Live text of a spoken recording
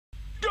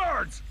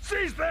Guards,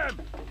 seize them!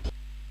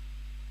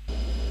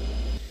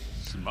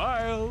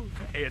 Smile,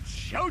 it's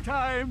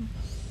showtime!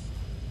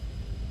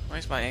 Why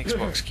does my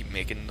Xbox keep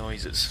making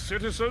noises?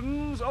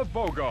 Citizens of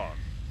Bogon.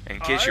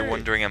 In case you're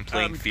wondering, I'm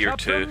playing Fear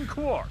 2. Captain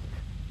Quark.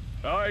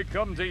 I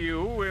come to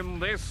you in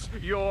this,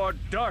 your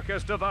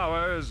darkest of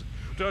hours,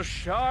 to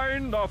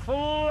shine the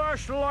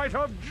flashlight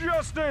of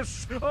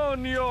justice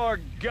on your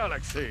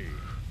galaxy.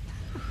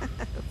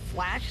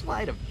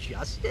 Flashlight of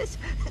justice?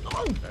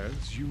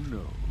 As you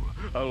know,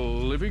 a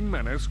living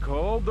menace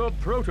called the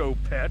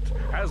Proto-Pet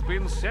has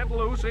been set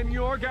loose in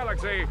your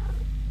galaxy.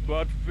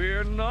 But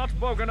fear not,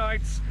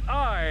 Bogonites.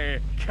 I,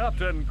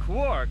 Captain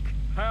Quark,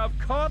 have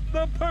caught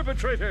the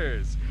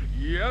perpetrators.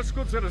 Yes,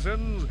 good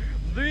citizens,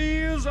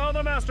 these are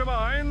the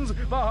masterminds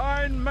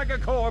behind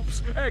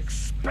Megacorp's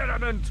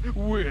experiment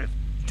with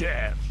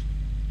death.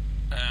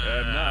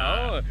 And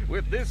now,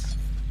 with this,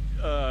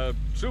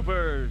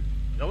 super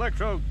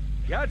electro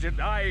gadget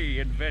I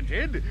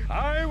invented,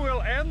 I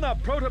will end the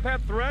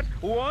Protopet threat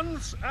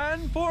once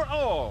and for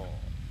all.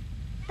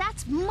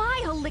 That's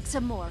my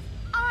Elixamorph.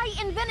 I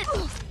invented...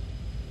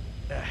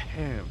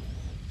 Ahem.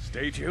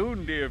 Stay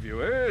tuned, dear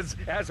viewers,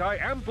 as I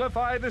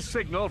amplify the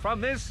signal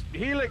from this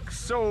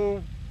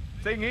helixo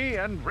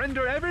thingy and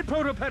render every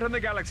Protopet in the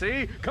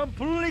galaxy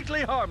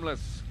completely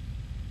harmless.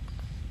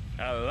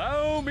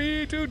 Allow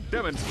me to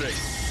demonstrate.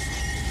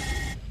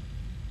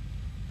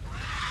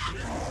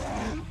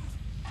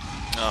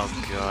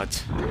 Oh god.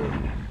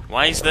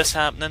 Why is this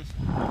happening?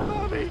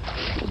 Bobby.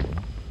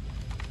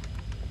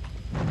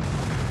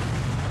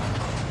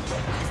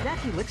 Does that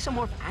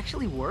Helixamorph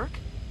actually work?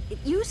 It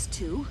used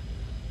to.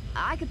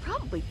 I could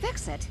probably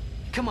fix it.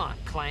 Come on,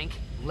 Clank.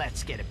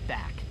 Let's get it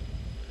back.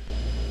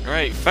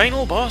 Right,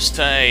 final boss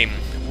time!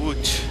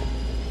 Woot.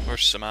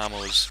 Where's some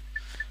ammos?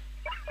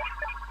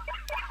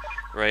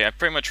 Right, I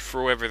pretty much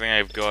throw everything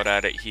I've got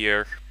at it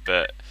here,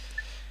 but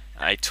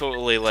I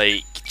totally,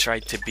 like,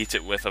 tried to beat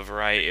it with a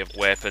variety of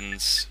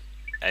weapons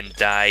and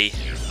die.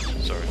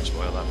 Sorry to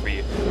spoil that for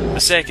you. The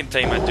second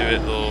time I do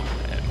it, though,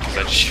 because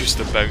I just used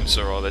the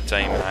bouncer all the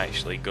time and I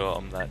actually got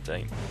him that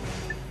time.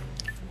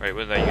 Right,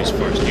 what did I use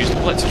first? Use the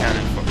Blitz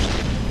Cannon first.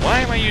 Why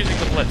am I using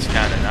the Blitz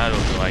Cannon? I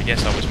don't know, I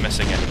guess I was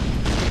missing it.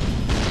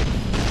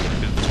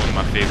 It's one of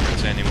my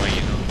favourites anyway,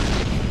 you know.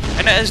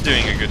 And it is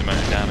doing a good amount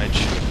of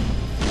damage.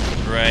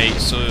 Right,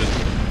 so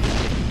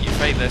you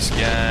fight this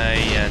guy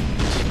and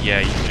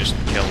yeah, you just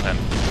kill him.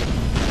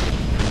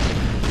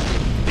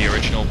 The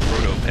original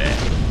Proto-Pet.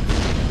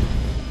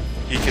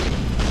 He can...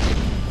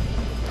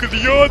 Could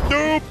yawn?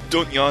 Nope!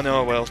 Don't yawn.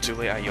 Oh well, too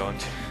late, I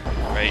yawned.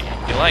 Right,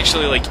 he'll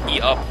actually like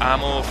eat up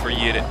ammo for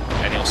you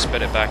and he'll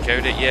spit it back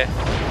out at you,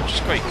 which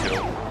is quite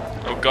cool.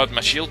 Oh god,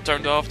 my shield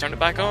turned off. Turn it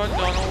back on,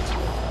 Donald.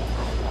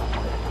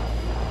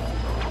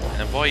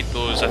 And avoid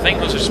those. I think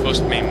those are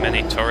supposed to be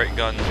mini turret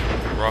gun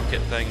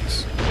rocket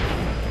things.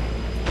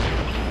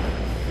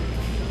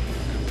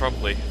 I'm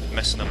probably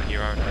missing them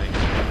here, aren't I?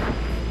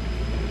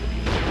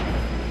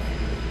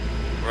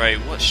 Right,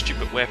 what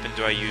stupid weapon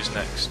do I use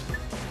next?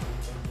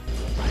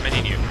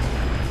 Mini nuke.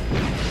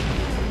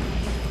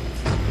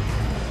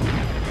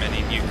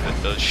 Mini nuke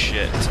that does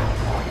shit.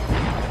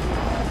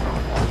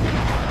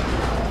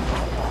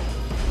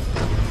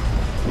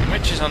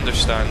 Which is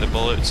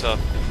understandable, it's a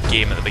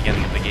game at the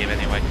beginning of the game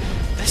anyway.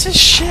 This is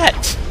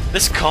shit!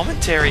 This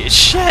commentary is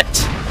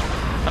shit!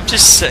 I'm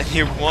just sitting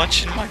here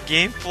watching my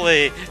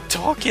gameplay,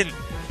 talking.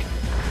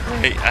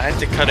 Right, I had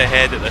to cut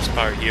ahead at this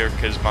part here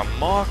because my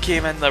ma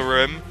came in the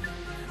room.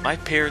 My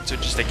parents are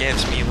just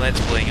against me let's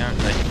playing, aren't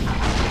they?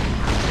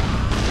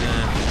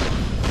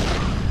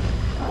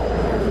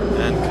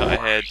 And cut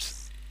ahead.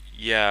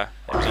 Yeah,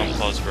 it was on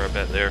pause for a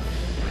bit there.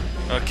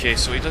 Okay,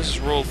 so he does his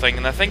roll thing,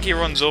 and I think he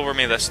runs over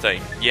me this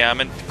time. Yeah,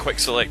 I'm in quick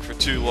select for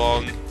too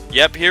long.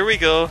 Yep, here we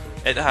go.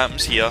 It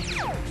happens here.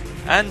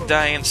 And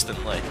die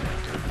instantly.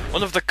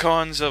 One of the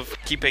cons of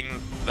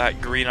keeping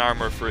that green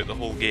armor throughout the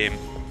whole game.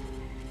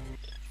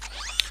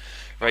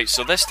 Right,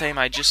 so this time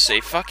I just say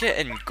fuck it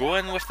and go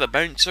in with the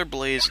bouncer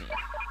blazing.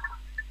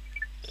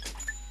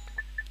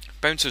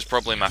 Bouncer's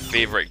probably my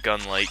favourite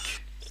gun,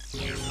 like.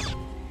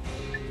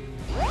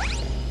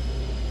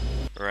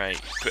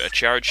 Right, put a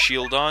charge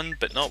shield on,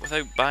 but not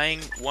without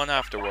buying one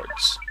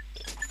afterwards.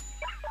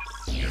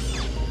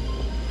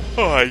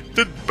 Oh, I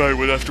didn't buy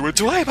one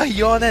afterwards. Why am I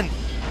yawning?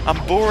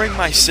 I'm boring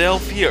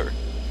myself here.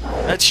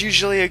 That's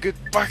usually a good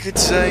bucket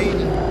sign.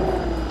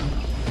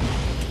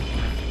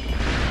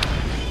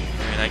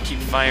 And I keep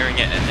firing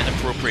it at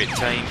inappropriate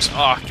times.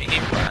 Oh, he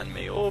ran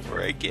me over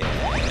again.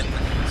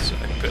 So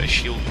I put a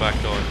shield back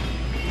on.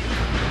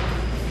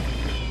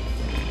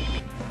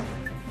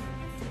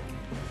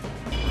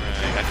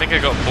 Right, I think I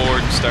got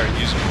bored and started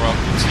using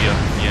rockets here.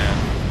 Yeah.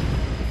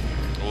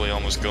 Oh, he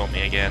almost got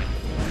me again.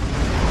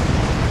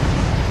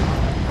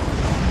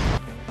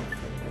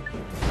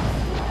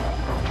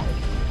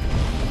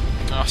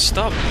 Oh,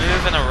 stop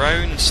moving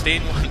around, stay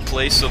in one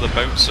place so the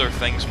bouncer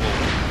things will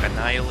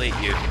annihilate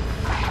you.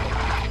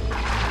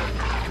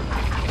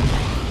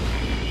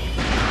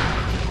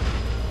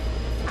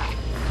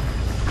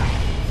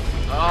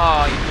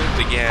 Oh, he moved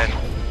again.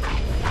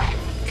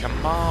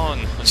 Come on,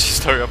 let's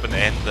just hurry up and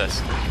end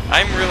this.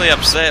 I'm really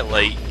upset,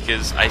 like,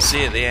 because I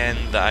say at the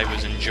end that I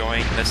was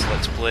enjoying this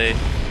Let's Play.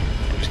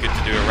 It was good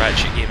to do a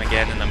Ratchet game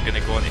again, and I'm going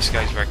to go into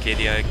Skies of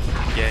Arcadia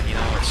again, you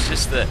know. It's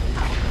just that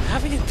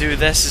having to do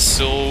this is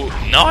so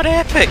not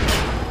epic.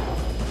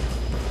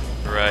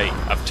 Right,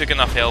 I've took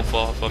enough health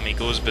off him. He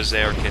goes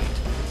berserk and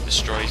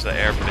destroys the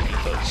earth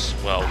beneath us.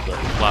 Well, the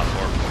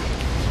platform.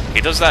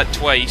 He does that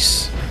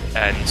twice,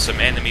 and some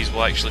enemies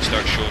will actually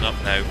start showing up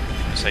now,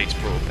 besides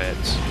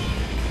Protopets.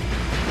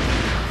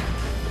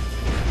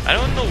 I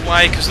don't know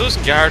why, because those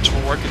guards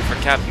were working for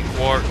Captain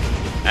Quark,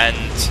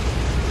 and,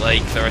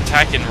 like, they're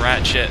attacking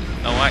Ratchet.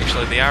 No,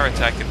 actually, they are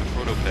attacking the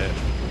Protopet.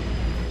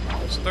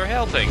 So they're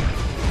helping.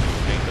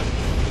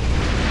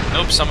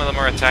 Nope, some of them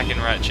are attacking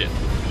Ratchet.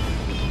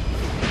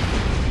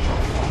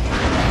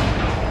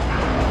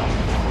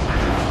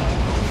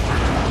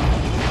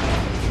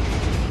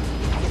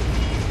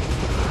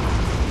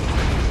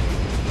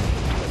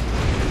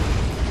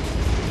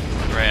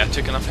 Right, I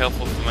took enough health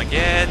off him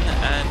again,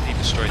 and he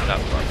destroyed that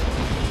platform.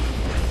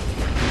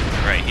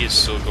 Right, he is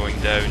so going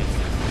down.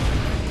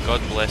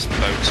 God bless the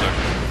bouncer.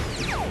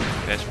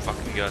 Best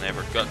fucking gun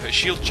ever. Got to put a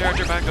shield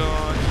charger back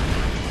on.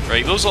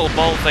 Right, those little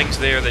ball things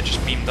there that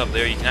just beamed up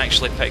there, you can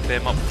actually pick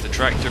them up with the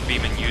tractor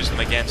beam and use them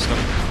against them.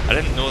 I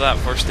didn't know that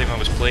first time I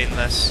was playing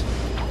this.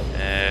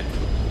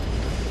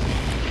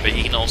 But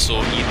you can also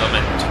eat them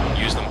and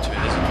use them to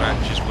his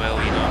advantage as well,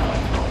 you know.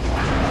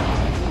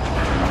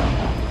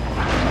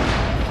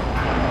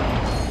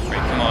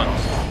 Right, come on.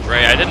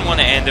 Right, I didn't want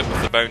to end it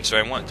with the bouncer,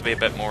 I want it to be a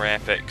bit more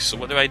epic. So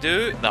what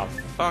do? The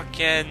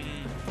fucking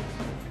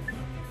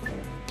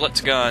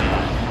Blitz gun.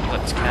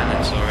 Blitz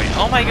cannon, sorry.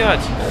 Oh my god!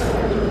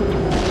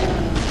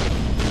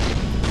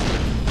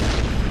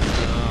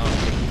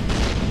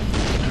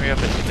 Hurry up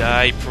and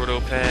die,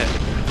 Protopet.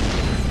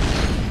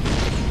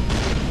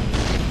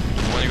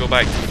 I want to go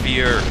back to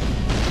fear.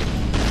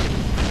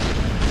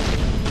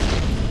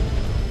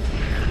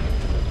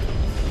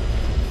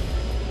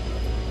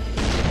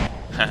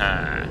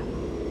 Haha.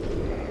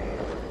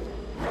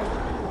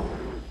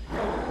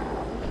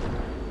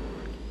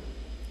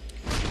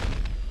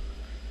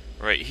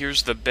 Right,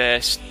 here's the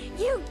best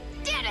You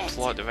did it!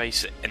 plot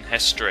device in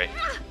history.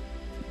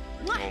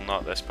 What? Well,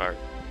 not this part.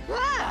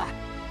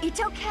 It's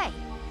okay.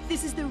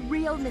 This is the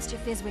real Mr.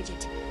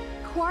 Fizzwidget.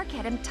 Quark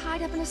had him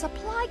tied up in a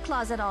supply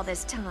closet all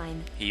this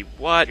time. He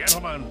what?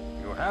 Gentlemen,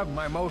 you have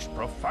my most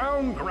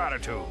profound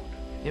gratitude.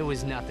 It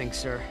was nothing,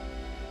 sir.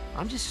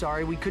 I'm just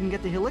sorry we couldn't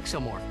get the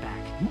Helixomorph back.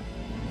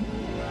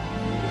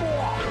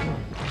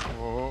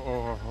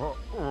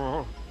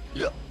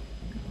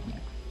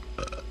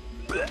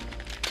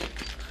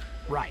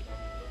 Right.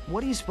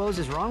 What do you suppose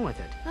is wrong with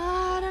it?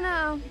 I don't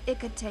know. It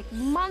could take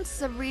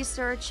months of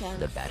research and...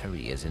 The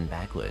battery is in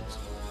backwards.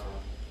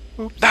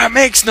 That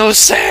makes no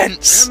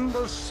sense!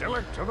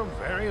 Imbecilic to the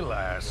very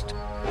last.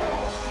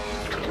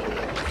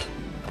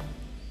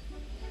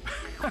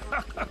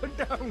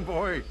 Down,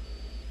 boy.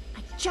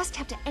 I just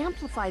have to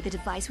amplify the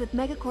device with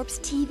Megacorp's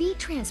TV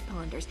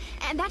transponders,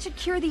 and that should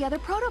cure the other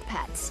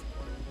Protopets.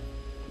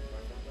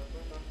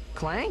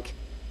 Clank?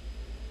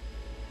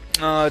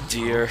 Oh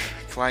dear,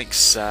 Clank's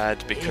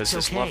sad because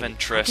It's his love okay. I can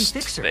interest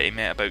fix her. that he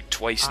met about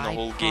twice in the I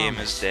whole game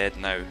is promise. dead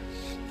now.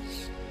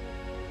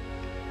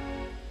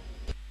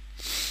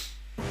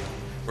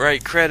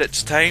 Right,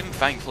 credits time.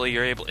 Thankfully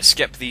you're able to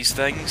skip these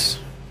things,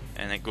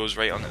 and it goes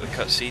right onto the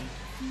cutscene.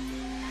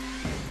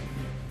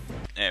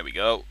 There we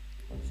go.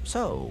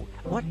 So,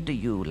 what do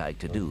you like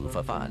to do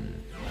for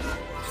fun?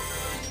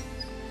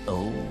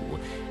 Oh,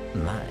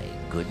 my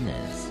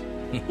goodness.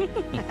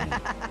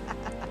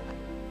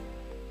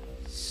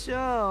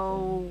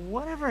 So,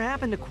 whatever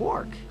happened to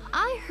Quark?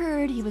 I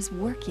heard he was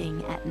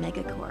working at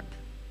Megacorp.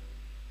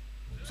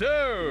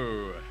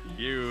 So,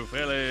 you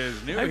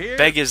fellas new How here?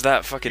 big is that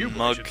You fucking boys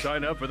mug? should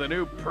sign up for the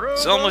new Pro.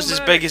 It's almost as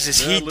big as his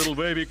That heat. little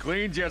baby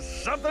clean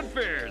just something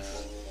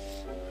fierce.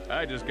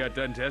 I just got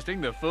done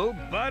testing the full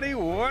body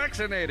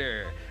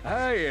waxinator.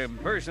 I am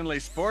personally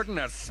sporting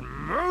a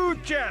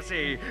smooth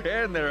chassis,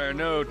 and there are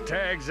no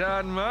tags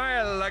on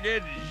my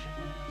luggage.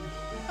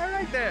 All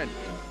right then.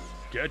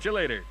 Catch you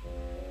later.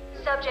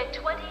 Subject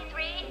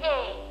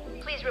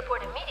 23A. Please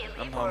report immediately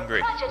I'm for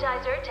hungry.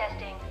 Ratchetizer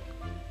testing.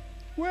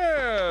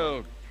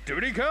 Well,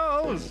 duty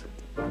calls.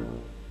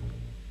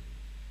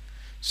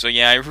 So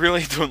yeah, I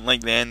really don't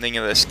like the ending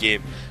of this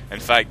game. In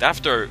fact, I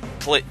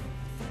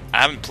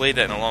haven't played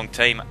it in a long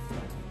time.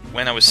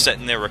 When I was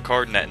sitting there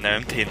recording it and now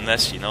I'm playing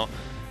this, you know,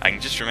 I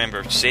can just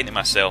remember saying to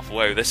myself,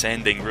 wow, this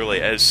ending really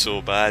is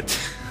so bad.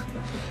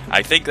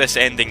 I think this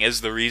ending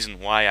is the reason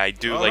why I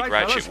do All like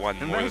right, Ratchet fellas, 1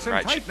 and more nice than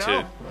and Ratchet tight 2.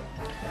 now.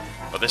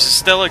 But this is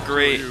still a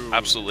great, You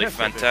absolutely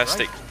tested it,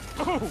 fantastic right?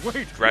 Oh,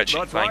 wait, Ratchet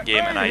that's Clank right.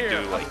 game, and I Hey, do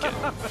here. like it.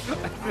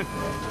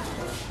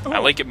 Oh, I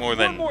like it more one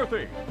than more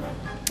thing.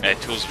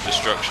 Tools of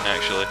Destruction,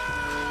 actually.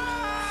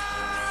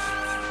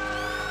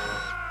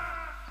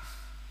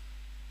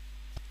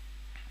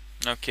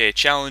 Okay,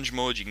 challenge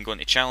mode. You can go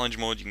into challenge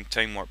mode. You can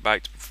time warp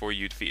back to before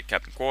you defeated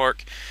Captain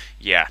Quark.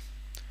 Yeah,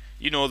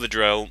 you know the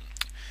drill.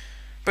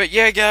 But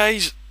yeah,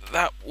 guys,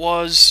 that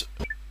was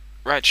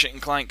Ratchet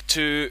and Clank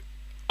 2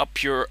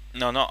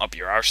 not up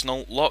your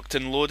arsenal, locked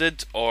and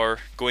loaded, or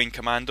going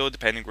commando,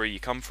 depending where you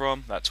come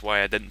from. That's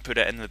why I didn't put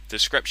it in the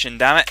description,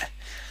 damn it.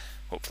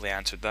 Hopefully I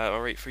answered that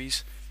alright,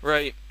 Freeze.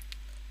 Right.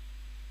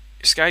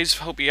 Skies,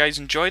 hope you guys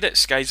enjoyed it.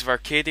 Skies of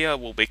Arcadia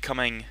will be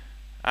coming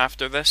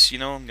after this, you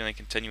know, I'm going to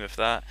continue with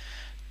that.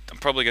 I'm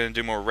probably going to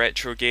do more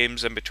retro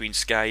games in between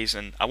Skies,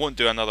 and I won't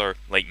do another,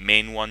 like,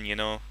 main one, you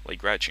know,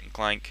 like Ratchet and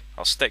Clank.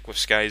 I'll stick with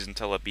Skies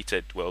until I beat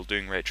it while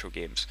doing retro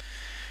games.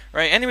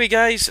 Right, anyway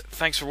guys,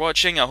 thanks for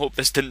watching. I hope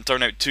this didn't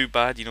turn out too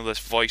bad, you know, this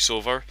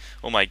voiceover.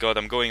 Oh my god,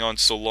 I'm going on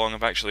so long,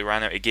 I've actually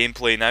ran out of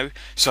gameplay now,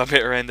 so I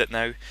better end it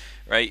now.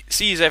 Right,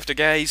 see yous after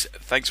guys,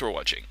 thanks for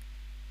watching.